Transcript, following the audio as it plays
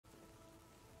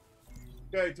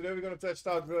Okay, today we're gonna test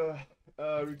out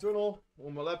Returnal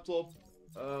on my laptop.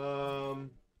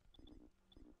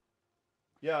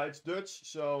 Yeah, it's Dutch,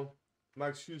 so my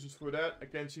excuses for that. I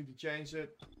can't seem to change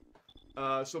it.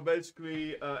 So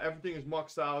basically, everything is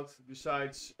maxed out.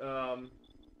 Besides, we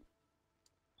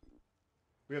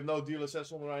have no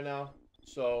DLSS on right now.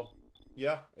 So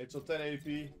yeah, it's on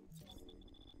 1080p,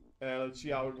 and let's see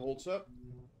how it holds up.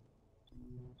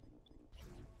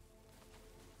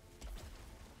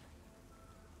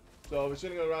 So we're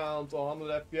sitting around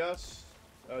 100 FPS.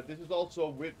 This is also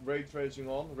with ray tracing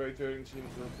on. Ray tracing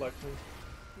reflections.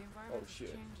 The environment is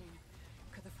changing.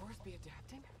 Could the force be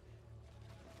adapting?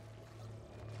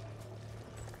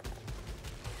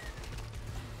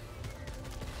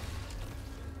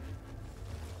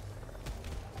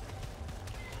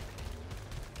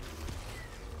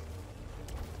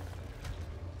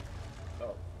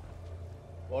 Oh.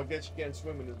 Well, I guess you can't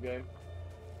swim in this game.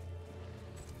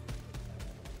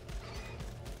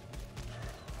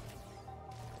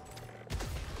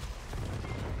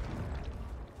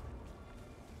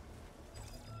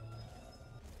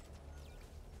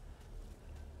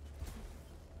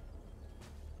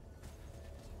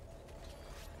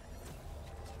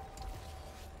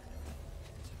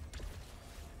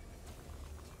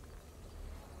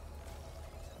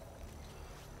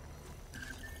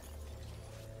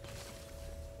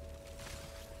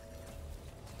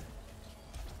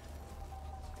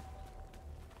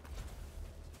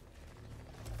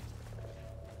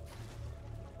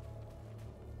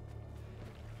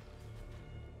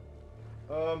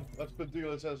 Let's put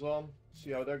DLSS on,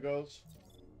 see how that goes.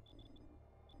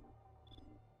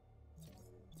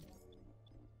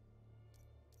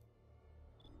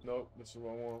 Nope, that's the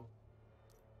wrong one.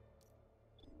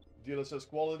 DLSS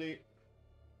quality.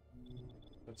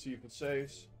 Let's see if it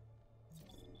saves.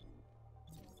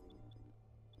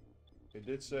 It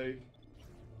did save.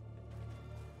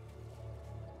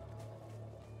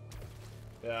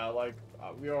 Yeah, like,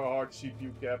 we are a hard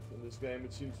CPU cap in this game,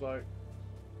 it seems like.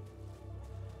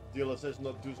 DLSS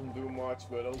doesn't do much,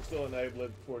 but I'll still enable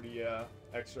it for the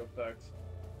extra effect.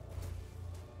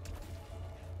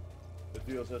 The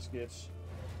DLSS kits.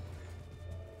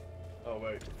 Oh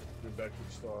wait, we're back to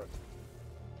the start.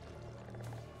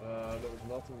 There was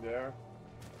nothing there.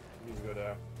 We need to go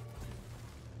there.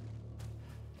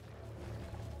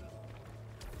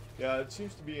 Yeah, it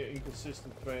seems to be an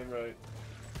inconsistent frame rate.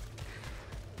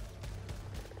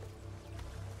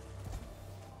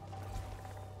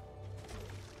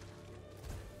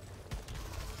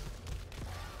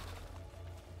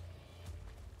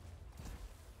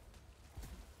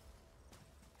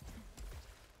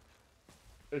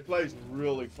 It plays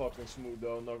really fucking smooth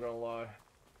though, not gonna lie.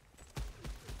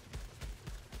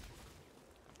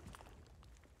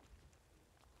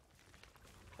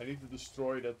 I need to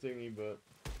destroy that thingy, but...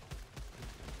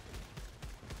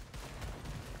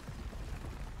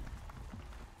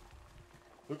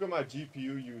 Look at my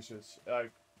GPU usage,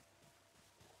 like...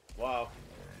 Wow.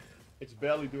 It's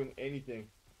barely doing anything.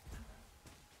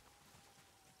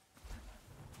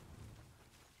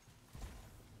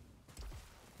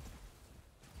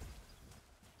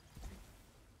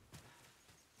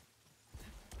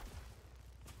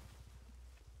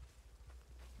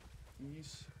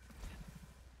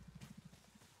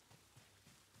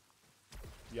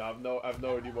 Yeah, I've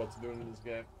no idea what to do in this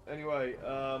game. Anyway,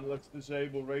 let's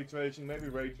disable ray tracing. Maybe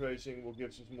ray tracing will give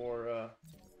us more,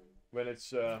 when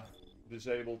it's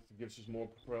disabled, it gives us more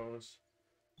performance.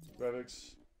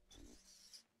 Graphics.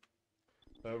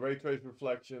 Ray trace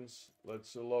reflections.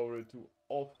 Let's lower it to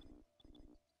off.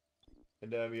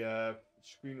 And then we have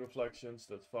screen reflections.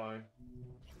 That's fine.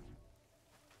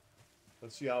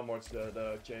 Let's see how much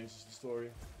that changes the story.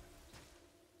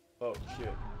 Oh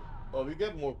shit. Well, we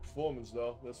get more performance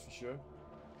though, that's for sure.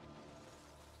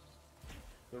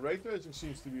 The ray tracing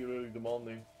seems to be really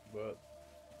demanding, but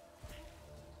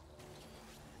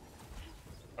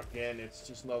again, it's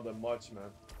just not that much, man.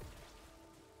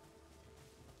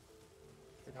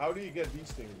 Like, how do you get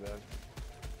these things, man?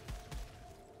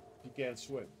 You can't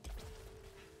swim.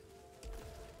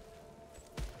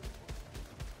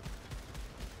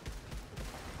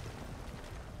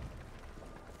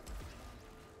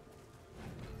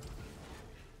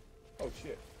 Oh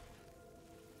shit.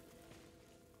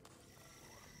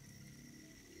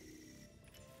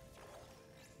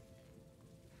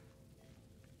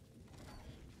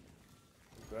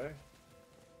 Okay.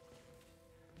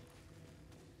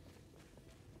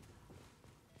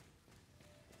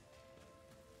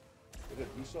 Did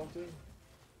it do something?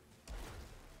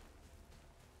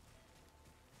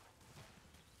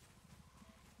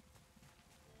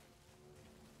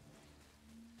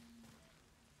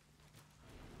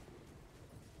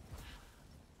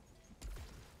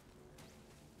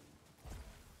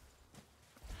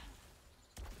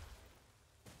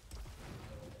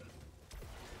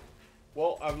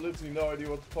 well, I have literally no idea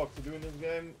what the fuck to do in this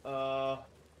game.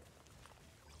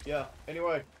 Yeah,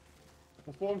 anyway,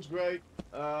 performs great,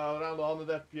 around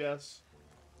 100 FPS,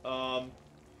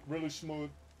 really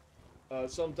smooth.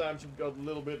 Sometimes you've got a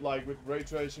little bit, like with ray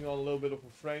tracing on, a little bit of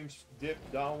a frames dip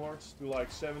downwards to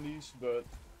like 70s, but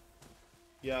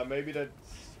yeah, maybe that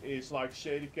is like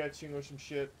shady catching or some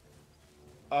shit.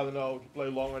 I don't know, if you play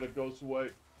longer that goes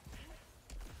away.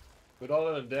 But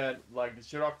other than that, like the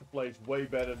Chirac plays way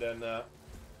better than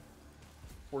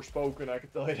Forspoken, I can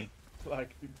tell you.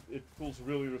 Like it feels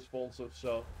really responsive,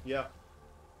 so yeah.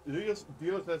 DLSS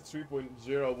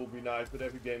 3.0 will be nice, but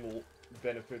every game will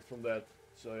benefit from that,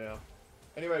 so yeah.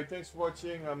 Anyway, thanks for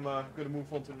watching. I'm gonna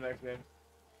move on to the next game.